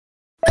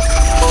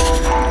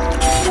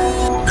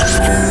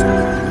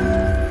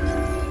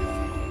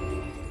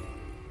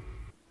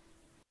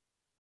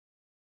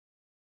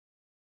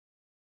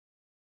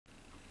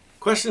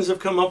Questions have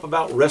come up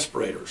about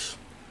respirators.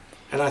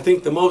 And I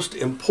think the most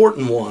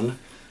important one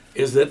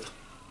is that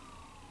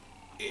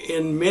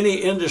in many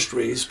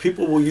industries,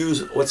 people will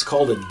use what's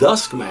called a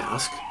dust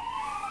mask,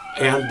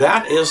 and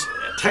that is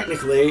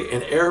technically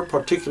an air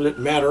particulate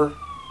matter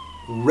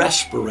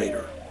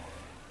respirator.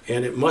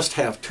 And it must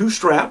have two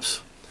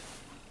straps.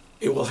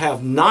 It will have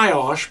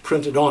NIOSH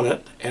printed on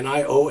it,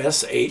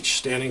 N-I-O-S-H,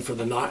 standing for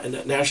the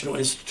National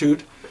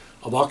Institute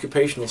of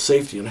Occupational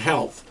Safety and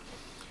Health.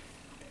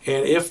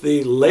 And if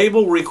the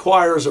label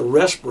requires a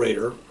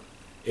respirator,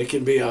 it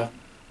can be a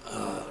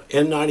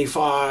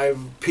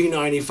N95,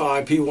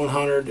 P95,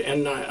 P100,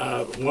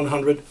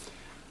 N100,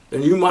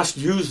 then you must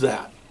use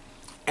that.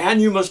 And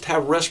you must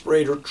have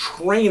respirator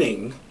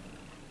training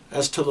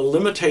as to the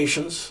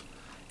limitations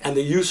and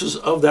the uses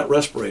of that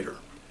respirator.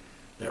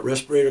 That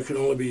respirator can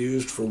only be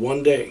used for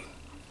 1 day.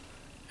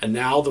 And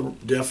now the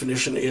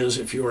definition is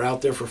if you are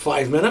out there for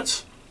 5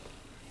 minutes,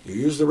 you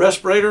use the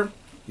respirator,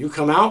 you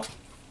come out,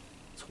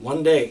 it's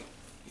 1 day.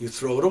 You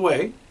throw it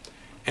away.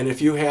 And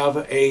if you have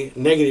a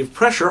negative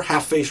pressure,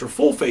 half-face or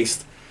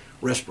full-face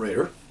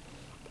respirator,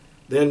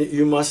 then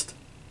you must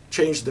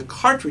change the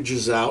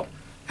cartridges out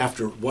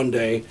after 1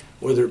 day,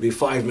 whether it be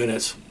 5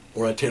 minutes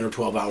or a 10 or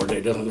 12-hour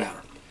day, doesn't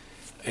matter.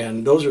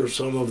 And those are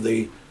some of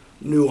the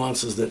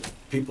nuances that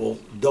people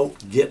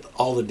don't get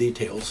all the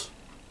details.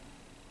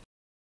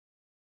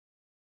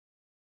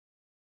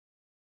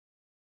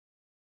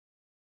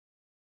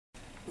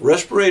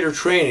 Respirator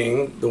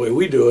training, the way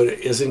we do it,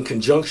 is in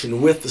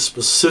conjunction with the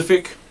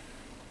specific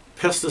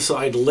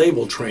pesticide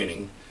label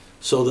training,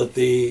 so that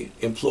the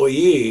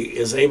employee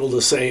is able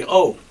to say,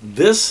 oh,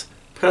 this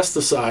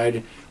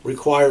pesticide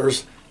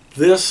requires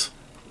this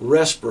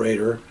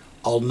respirator,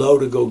 I'll know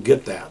to go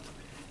get that.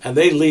 And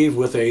they leave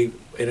with an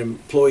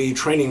employee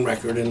training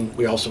record, and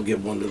we also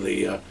give one to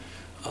the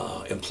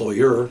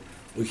employer.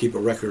 We keep a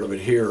record of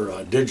it here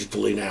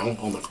digitally now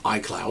on the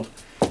iCloud,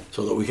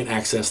 so that we can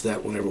access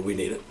that whenever we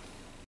need it.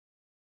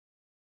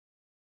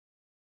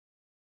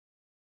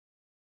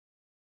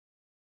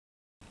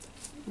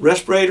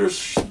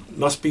 Respirators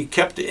must be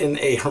kept in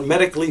a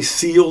hermetically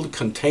sealed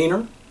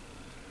container.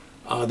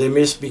 They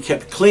must be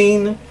kept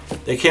clean.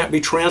 They can't be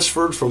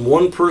transferred from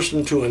one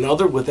person to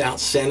another without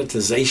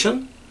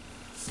sanitization.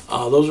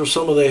 Those are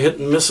some of the hit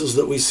and misses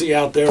that we see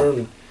out there,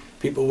 and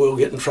people will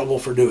get in trouble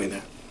for doing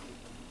that.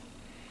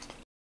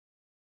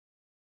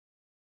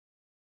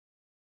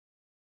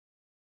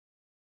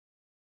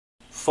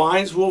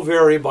 Fines will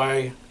vary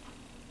by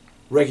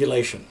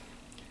regulation.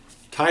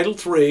 Title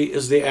III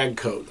is the Ag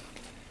Code.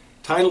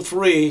 Title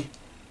III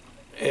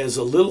is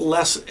a little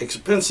less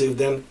expensive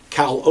than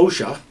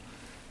Cal-OSHA,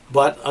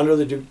 but under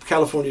the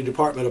California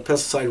Department of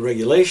Pesticide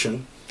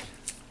Regulation,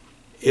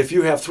 if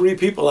you have 3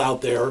 people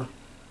out there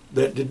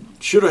that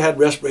should have had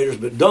respirators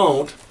but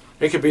don't,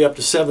 it could be up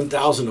to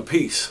 $7,000 a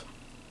piece,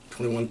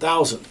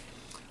 $21,000.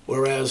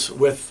 Whereas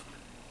with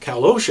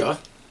Cal-OSHA,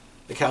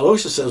 the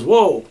Cal-OSHA says,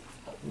 whoa,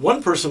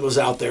 one person was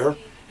out there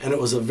and it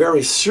was a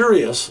very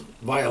serious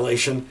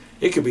violation,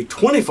 it could be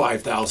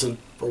 $25,000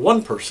 for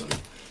one person.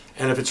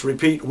 And if it's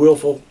repeat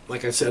willful,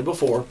 like I said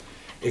before,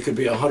 it could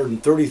be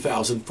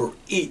 $130,000 for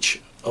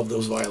each of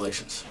those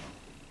violations.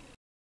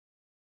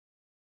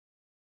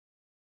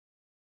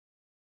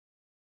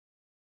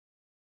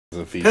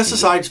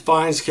 Pesticide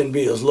fines can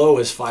be as low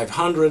as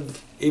 $500,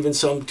 even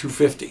some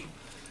 $250.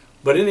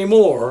 But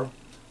anymore,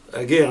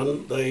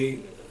 again, the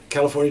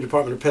California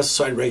Department of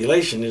Pesticide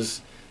Regulation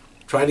is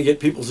trying to get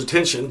people's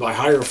attention by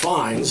higher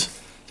fines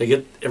to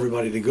get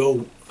everybody to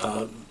go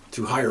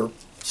to higher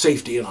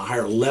safety and a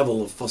higher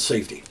level of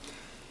safety.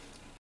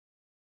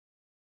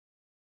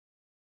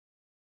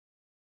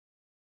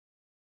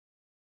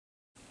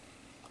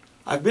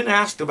 I've been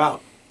asked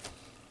about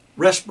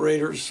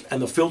respirators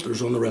and the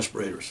filters on the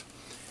respirators.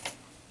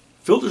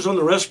 Filters on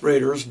the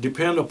respirators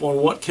depend upon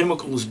what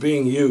chemical is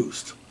being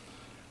used.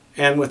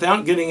 And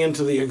without getting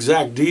into the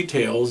exact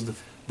details,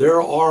 there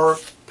are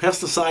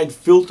pesticide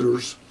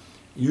filters,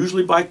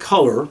 usually by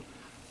color,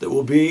 that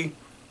will be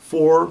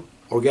for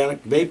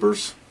organic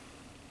vapors,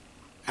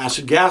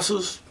 acid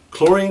gases,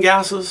 chlorine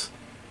gases,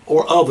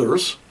 or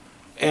others.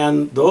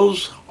 And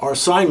those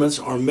assignments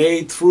are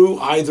made through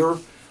either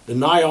the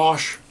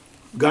NIOSH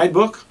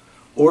guidebook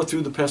or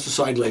through the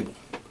pesticide label.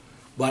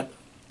 But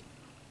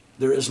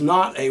there is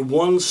not a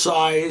one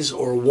size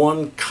or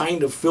one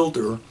kind of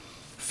filter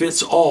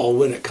fits all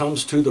when it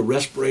comes to the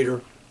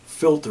respirator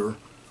filter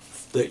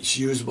that's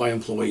used by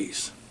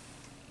employees.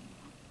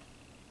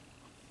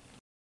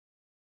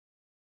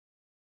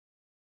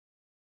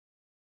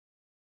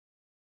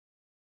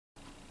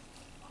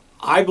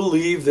 I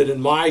believe that in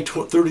my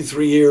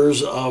 33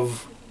 years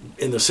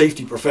in the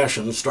safety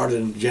profession, started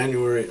in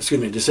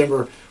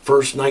December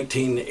 1st,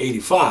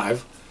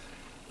 1985,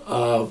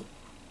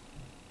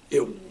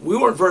 we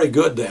weren't very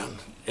good then,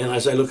 and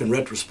as I look in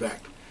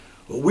retrospect.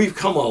 But we've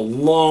come a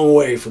long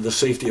way for the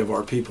safety of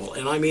our people,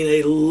 and I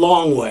mean a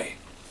long way.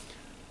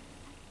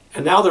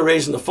 And now they're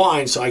raising the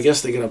fine, so I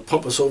guess they're going to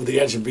pump us over the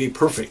edge and be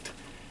perfect.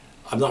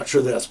 I'm not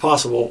sure that's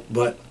possible,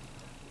 but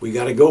we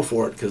got to go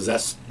for it because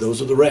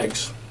those are the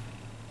regs.